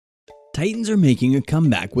Titans are making a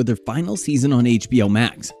comeback with their final season on HBO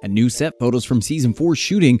Max, and new set photos from Season 4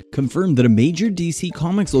 shooting confirmed that a major DC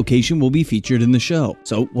Comics location will be featured in the show.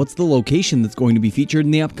 So what's the location that's going to be featured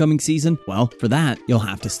in the upcoming season? Well, for that, you'll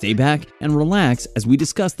have to stay back and relax as we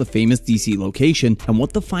discuss the famous DC location and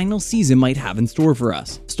what the final season might have in store for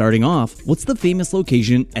us. Starting off, what's the famous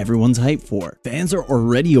location everyone's hyped for? Fans are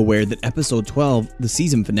already aware that episode 12, the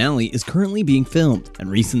season finale, is currently being filmed,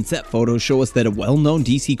 and recent set photos show us that a well-known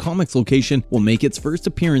DC Comics location will make its first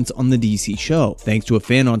appearance on the DC show. Thanks to a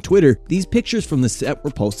fan on Twitter, these pictures from the set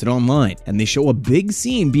were posted online, and they show a big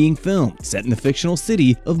scene being filmed, set in the fictional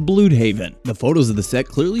city of Bloodhaven. The photos of the set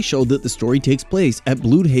clearly show that the story takes place at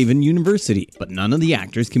Bloodhaven University, but none of the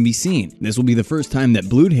actors can be seen. This will be the first time that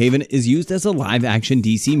Bloodhaven is used as a live-action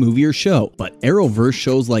DC movie or show, but Arrowverse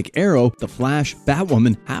shows like Arrow, The Flash,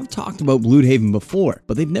 Batwoman have talked about Bloodhaven before,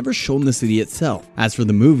 but they've never shown the city itself. As for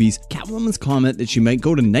the movies, Catwoman's comment that she might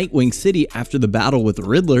go to Nightwing City after the battle with the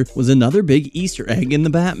Riddler was another big Easter egg in the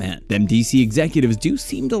Batman. Them DC executives do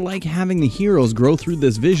seem to like having the heroes grow through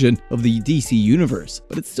this vision of the DC universe,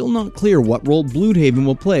 but it's still not clear what role Bloodhaven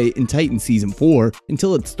will play in Titans Season 4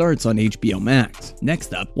 until it starts on HBO Max.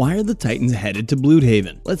 Next up, why are the Titans headed to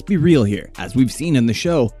Bloodhaven? Let's be real here. As we've seen in the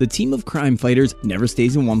show, the team of crime fighters never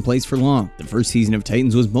stays in one place for long. The first season of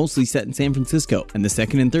Titans was mostly set in San Francisco, and the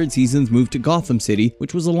second and third seasons moved to Gotham City,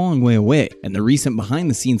 which was a long way away. And the recent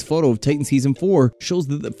behind-the-scenes photo of Titan Season 4 shows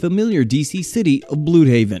that the familiar DC city of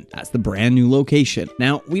Bloodhaven as the brand new location.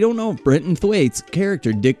 Now, we don't know if Brenton Thwaites'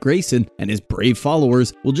 character Dick Grayson and his brave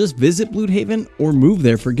followers will just visit Bloodhaven or move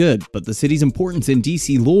there for good, but the city's importance in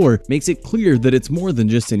DC lore makes it clear that it's more than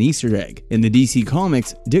just an Easter egg. In the DC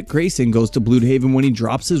comics, Dick Grayson goes to Bloodhaven when he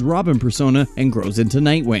drops his Robin persona and grows into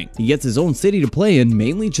Nightwing. He gets his own city to play in,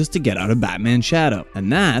 mainly just to get out of Batman's shadow,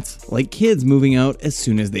 and that's like kids moving out as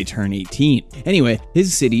soon as they turn 18. Anyway,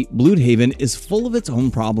 his city, Bloodhaven, is full of its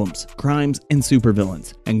own problems, crimes, and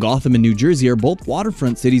supervillains, and Gotham and New Jersey are both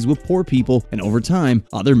waterfront cities with poor people, and over time,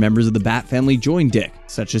 other members of the Bat family join Dick,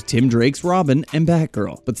 such as Tim Drake's Robin and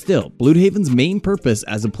Batgirl. But still, Bloodhaven's main purpose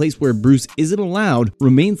as a place where Bruce isn't allowed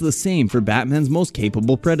remains the same for Batman's most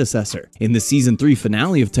capable predecessor. In the Season 3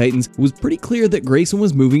 finale of Titans, it was pretty clear that Grayson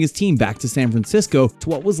was moving his team back to San Francisco to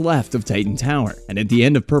what was left of Titan Tower. And at the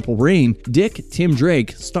end of Purple Rain, Dick, Tim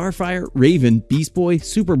Drake, Starfire, Raven, Beast Boy,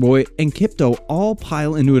 Superboy, and Krypto all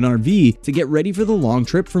pile into an RV to get ready for the long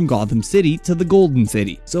trip from Gotham City to the Golden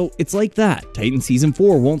City. So it's like that. Titan Season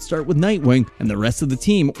 4 won't start with Nightwing and the rest of the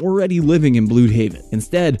team already living in Bloodhaven.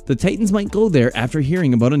 Instead, the Titans might go there after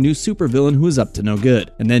hearing about a new supervillain who is up to no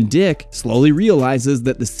good. And then Dick slowly realizes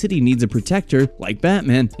that the city needs a protector like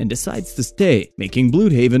Batman and decides to stay, making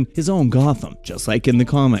Bloodhaven his own Gotham, just like in the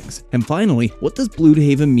comics. And finally, what does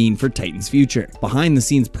Bloodhaven mean for Titan's future? Behind the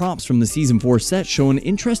scenes props from the Season 4 set show an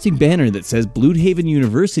interesting banner that says Bloodhaven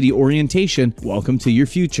University Orientation, welcome to your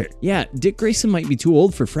future. Yeah, Dick Grayson might be too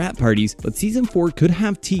old for frat parties, but Season 4 could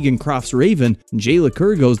have Tegan Croft's Raven, Jay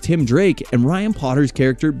Licurgo's Tim Drake, and Ryan Potter's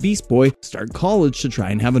character Beast Boy start college to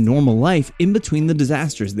try and have a normal life in between the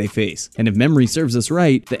disasters they face. And if memory serves us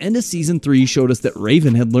right, the end of Season 3 showed us that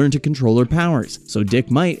Raven had learned to control her powers, so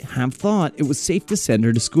Dick might have thought it was safe to send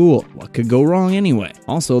her to school. What could go wrong anyway?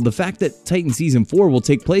 Also, the fact that Titan Season 4 will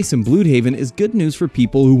take place in Bloodhaven is good news for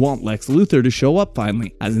people who want Lex Luthor to show up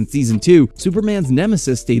finally, as in Season 2, Superman's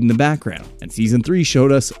nemesis stayed in the background, and Season 3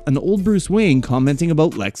 showed us an old Bruce Wayne commenting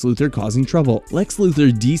about Lex Luthor causing trouble. Lex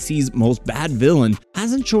Luthor, DC's most bad villain,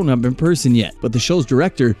 hasn't shown up in person yet, but the show's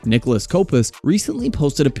director, Nicholas Kopus, recently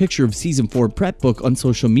posted a picture of Season 4 prep book on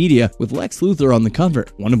social media with Lex Luthor on the cover.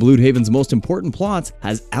 One of Bloodhaven's most important plots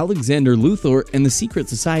has Alexander Luthor and the secret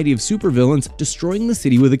society of supervillains destroying the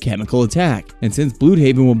city with a chemical attack, and since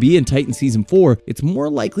Bloodhaven will be in Titan Season 4, it's more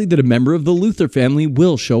likely that a member of the Luthor family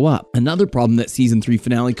will show up. Another problem that Season 3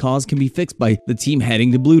 finale caused can be fixed by the team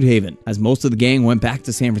heading to Bloodhaven, as most of the gang went back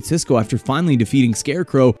to San Francisco after finally defeating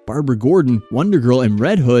Scarecrow. Barbara Gordon, Wonder Girl, and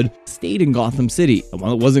Red Hood stayed in Gotham City, and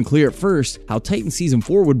while it wasn't clear at first how Titan Season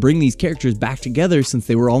 4 would bring these characters back together since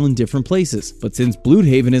they were all in different places, but since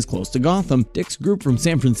Bloodhaven is close to Gotham, Dick's group from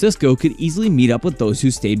San Francisco could easily meet up with those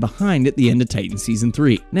who stayed behind at the end of Titan Season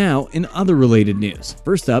 3. Now, in other related news.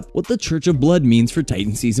 First up, what the Church of Blood means for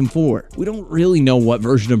Titan Season 4. We don't really know what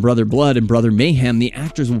version of Brother Blood and Brother Mayhem the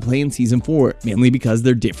actors will play in Season 4, mainly because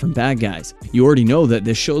they're different bad guys. You already know that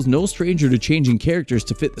this show's no stranger to changing changing characters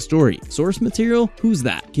to fit the story. Source material? Who's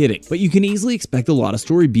that? Kidding. But you can easily expect a lot of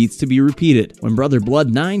story beats to be repeated. When Brother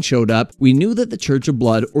Blood 9 showed up, we knew that the Church of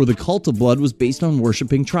Blood or the Cult of Blood was based on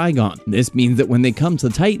worshipping Trigon. This means that when they come to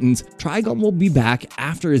Titans, Trigon will be back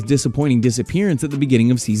after his disappointing disappearance at the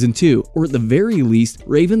beginning of Season 2, or at the very least,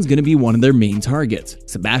 Raven's gonna be one of their main targets.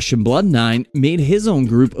 Sebastian Blood 9 made his own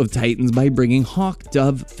group of Titans by bringing Hawk,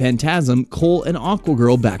 Dove, Phantasm, Cole, and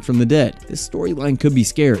Aquagirl back from the dead. This storyline could be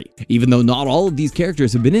scary. Even though not all of these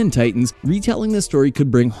characters have been in Titans, retelling this story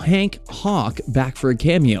could bring Hank Hawk back for a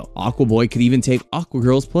cameo. Aquaboy could even take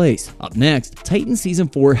Aquagirl's place. Up next, Titans Season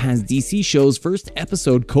 4 has DC Show's first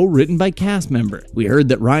episode co-written by cast member. We heard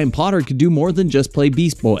that Ryan Potter could do more than just play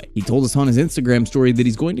Beast Boy. He told us on his Instagram story that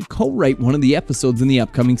he's going to co-write one of the episodes in the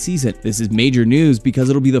upcoming season. This is major news because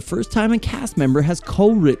it'll be the first time a cast member has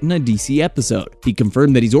co-written a DC episode. He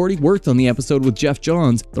confirmed that he's already worked on the episode with Jeff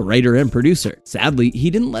Johns, the writer and producer. Sadly, he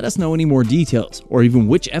didn't let us know any more details, or even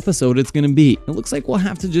which episode it's going to be. It looks like we'll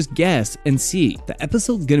have to just guess and see. The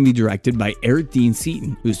episode's going to be directed by Eric Dean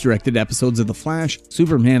Seaton, who's directed episodes of The Flash,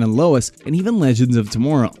 Superman and Lois, and even Legends of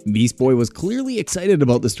Tomorrow. Beast Boy was clearly excited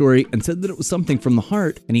about the story and said that it was something from the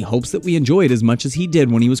heart, and he hopes that we enjoy it as much as he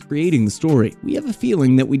did when he was creating the story. We have a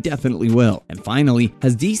feeling that we definitely will. And finally,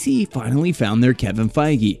 has DC finally found their Kevin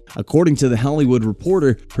Feige? According to The Hollywood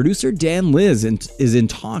Reporter, producer Dan Liz is in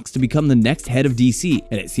talks to become the next head of DC,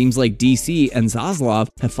 and it seems like DC and Zaslav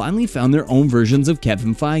have finally found their own versions of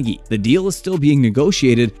Kevin Feige. The deal is still being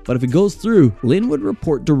negotiated, but if it goes through, Lin would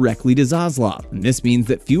report directly to Zaslav, and this means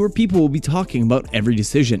that fewer people will be talking about every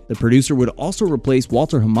decision. The producer would also replace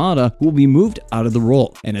Walter Hamada, who will be moved out of the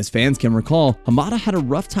role. And as fans can recall, Hamada had a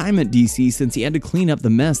rough time at DC since he had to clean up the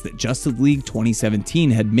mess that Justice League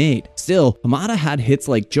 2017 had made. Still, Hamada had hits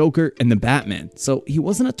like Joker and The Batman, so he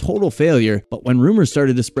wasn't a total failure, but when rumors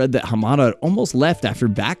started to spread that Hamada had almost left after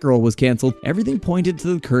Batgirl was cancelled, everything pointed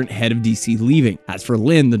to the current head of DC leaving. As for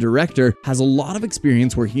Lin, the director, has a lot of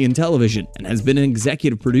experience working in television and has been an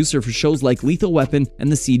executive producer for shows like Lethal Weapon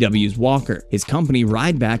and the CW's Walker. His company,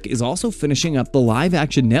 Rideback, is also finishing up the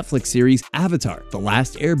live-action Netflix series Avatar: The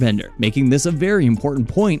Last Airbender, making this a very important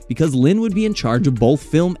point because Lin would be in charge of both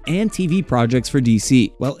film and TV projects for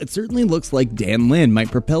DC. Well, it certainly looks like Dan Lin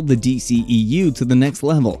might propel the DCEU to the next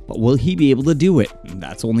level, but will he be able to do it?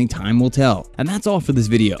 That's only time will tell. And that's all for this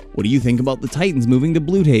video. What do you think about the Titans moving to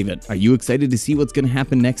Bloodhaven? Are you excited to see what's going to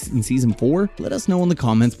happen next in Season 4? Let us know in the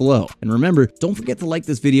comments below. And remember, don't forget to like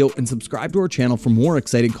this video and subscribe to our channel for more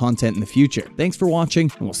exciting content in the future. Thanks for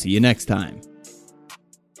watching, and we'll see you next time.